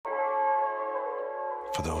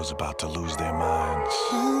For those about to lose their minds,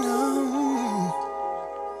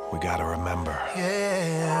 we gotta remember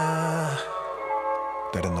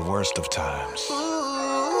that in the worst of times,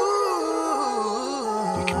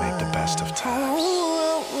 we can make the best of times.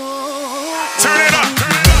 Turn it up!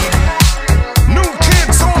 New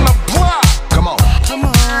kids on the block! Come on. Come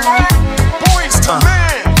on. Boyz to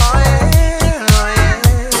men!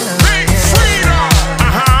 Big Freedia!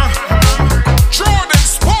 Jordin,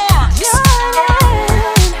 SPARKS!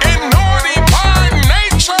 And naughty by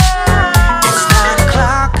nature! It's 9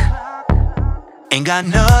 o'clock. Ain't got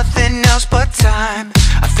nothing else but time.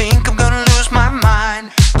 I think I'm gonna lose my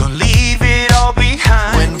mind. Gonna leave it all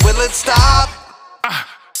behind. When will it stop?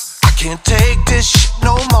 I can't take this shit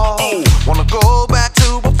no more. Wanna go back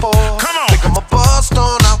to before. Come on. Think I'ma bust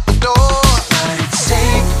on out the door. But it's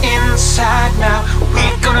safe inside now.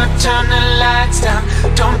 We're gonna turn the lights down.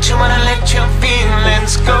 Don't you wanna let your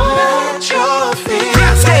feelings go? Let your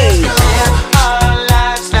feelings go. Live our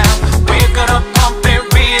lives now. We're gonna pump it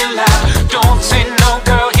real loud. Don't say no,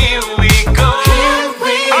 girl, here we go. Here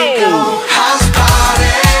we go. House party.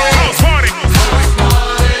 House party!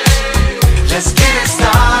 Let's get it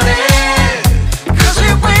started. Cause we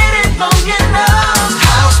waited long enough.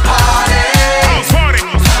 House party. House party!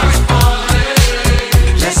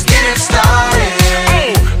 Let's get it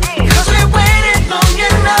started. Cause we waited long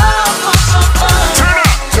enough for some fun. Turn up!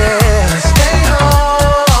 Yeah, stay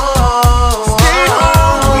home. Stay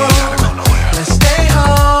home. We ain't gotta go nowhere. Let's stay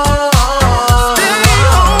home. Stay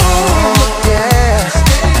home. Yeah,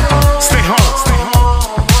 stay home. Stay home! Stay home!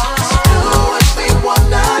 Do what we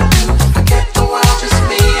wanna do. Forget the world, just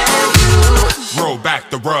me and you. Roll back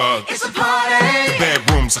the rug. It's a party.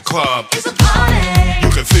 Bedroom's a club. It's a party. You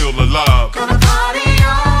can feel the love. Gonna party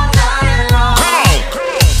all night long. Come on!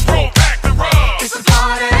 Roll back the rug. It's a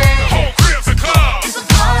party. Whole crib's a club. It's a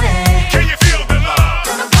party. Can you feel the love?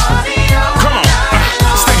 Gonna party all Come on! night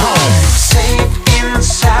long. Stay home! Safe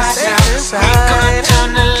inside now. We gonna turn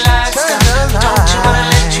the lights down. Don't you wanna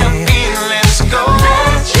let your feelings go?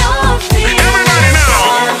 Let your feelings Everybody now. go.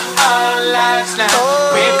 Live our lives now.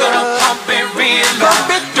 We're gonna pump it real loud.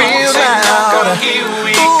 Don't say no, girl, here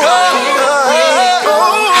we go.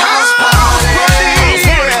 House party.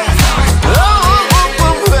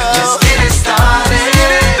 Let's get it started.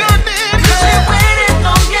 Cause we waited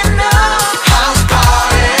long enough. House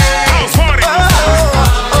party. House party!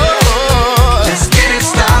 Let's get it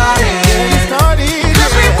started.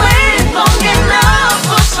 Cause we waited long enough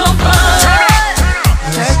for some fun.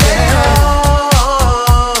 Let's stay home.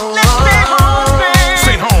 Let's stay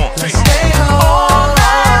home, baby. Stay home!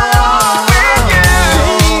 Stay home!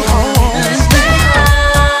 Stay home. Let's stay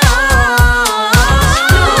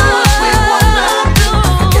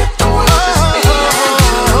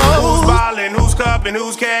Who's ballin', who's cupping,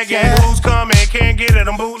 who's cagging, who's coming, can't get it,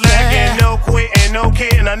 I'm bootlegging. No quitting, no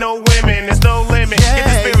kidding, I know women, there's no limit. Get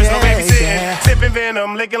the spirits, no babysitting. Sipping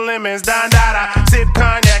venom, licking lemons, Don Dada. Sip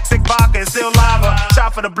cognac, sick vodka, still lava.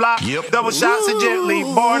 Shot for the block, double shots of gently.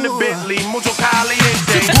 Born to Bentley, mucho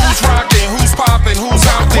caliente. Who's rocking, who's popping, who's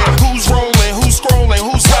out there? Who's rolling, who's scrolling,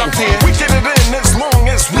 who's out there? We get it in as long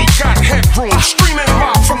as we got headroom. Streaming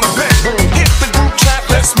live from the bedroom. Hit the group chat,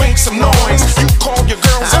 let's make some noise. You call your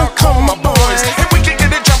girls, I'll call my boys. And we can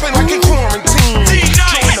get it jumping like in quarantine.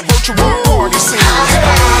 Join the virtual party scene.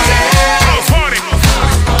 House party!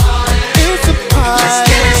 Let's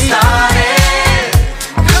get it started.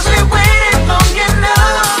 Cause we waited long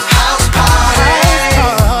enough. House party.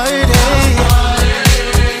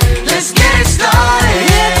 Let's get it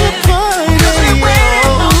started. Cause we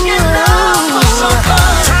waited long enough for some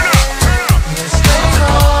fun. Turn up! Let's stay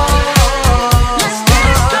home. Let's get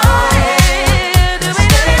it started. Let's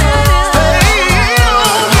stay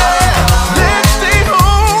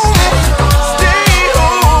home.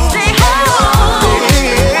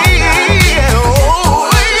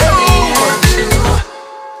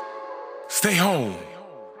 Stay home.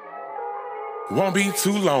 Won't be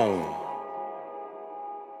too long.